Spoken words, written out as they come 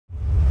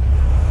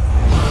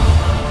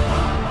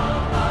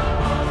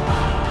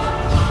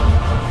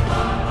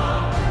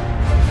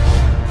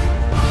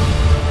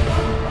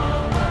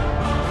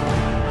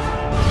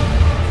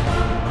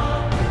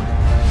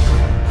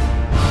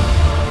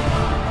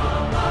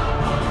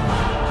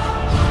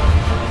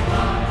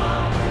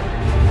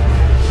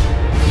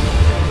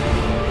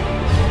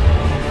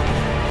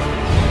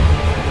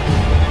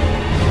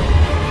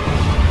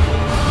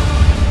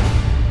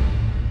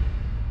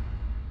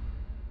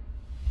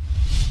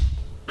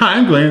Hi,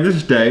 I'm Glenn. This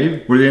is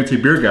Dave. We're the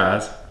NC Beer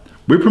Guys.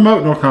 We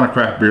promote North Carolina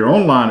craft beer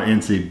online at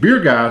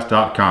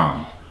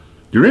ncbeerguys.com.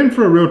 You're in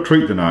for a real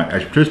treat tonight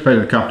as you participate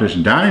in the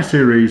competition Dining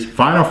Series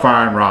Final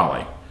Fire in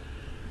Raleigh.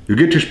 You'll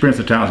get to experience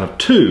the talents of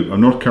two of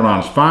North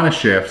Carolina's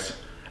finest chefs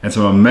and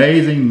some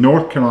amazing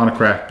North Carolina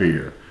craft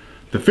beer.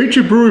 The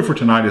featured brewery for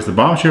tonight is the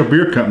Bombshell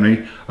Beer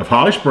Company of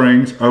Holly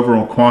Springs over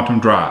on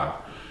Quantum Drive.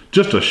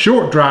 Just a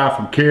short drive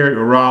from Cary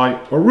or Raleigh,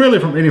 or really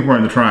from anywhere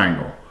in the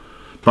Triangle.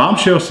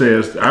 Bombshell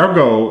says our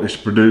goal is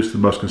to produce the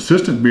most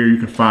consistent beer you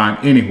can find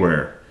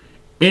anywhere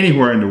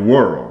in the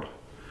world.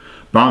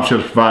 Bombshell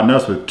is providing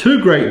us with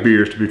two great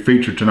beers to be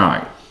featured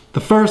tonight.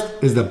 The first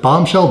is the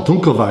Bombshell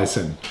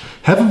Dunkelweizen.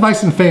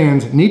 Hefeweizen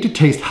fans need to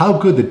taste how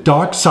good the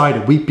dark side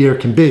of wheat beer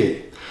can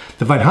be.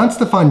 The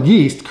Weihenstephan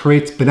yeast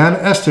creates banana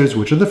esters,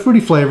 which are the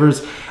fruity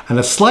flavors, and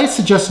a slight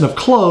suggestion of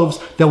cloves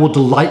that will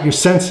delight your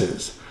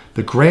senses.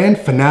 The grand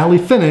finale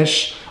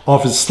finish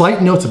offers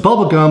slight notes of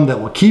bubblegum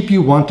that will keep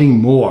you wanting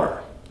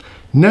more.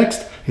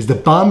 Next is the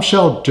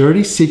Bombshell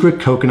Dirty Secret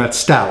Coconut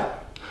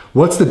Stout.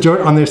 What's the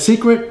dirt on their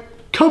secret?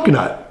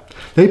 Coconut.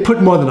 They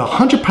put more than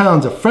 100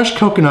 pounds of fresh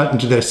coconut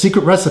into their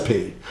secret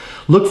recipe.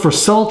 Look for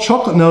subtle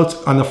chocolate notes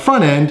on the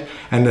front end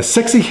and the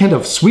sexy hint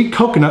of sweet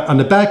coconut on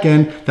the back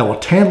end that will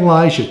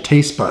tantalize your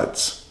taste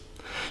buds.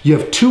 You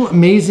have two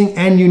amazing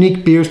and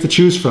unique beers to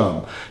choose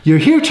from. You're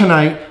here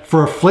tonight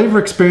for a flavor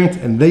experience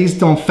and these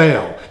don't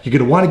fail. You're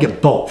going to want to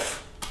get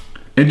both.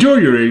 Enjoy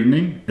your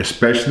evening,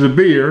 especially the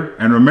beer,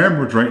 and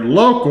remember, drink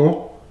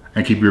local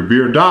and keep your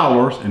beer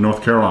dollars in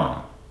North Carolina.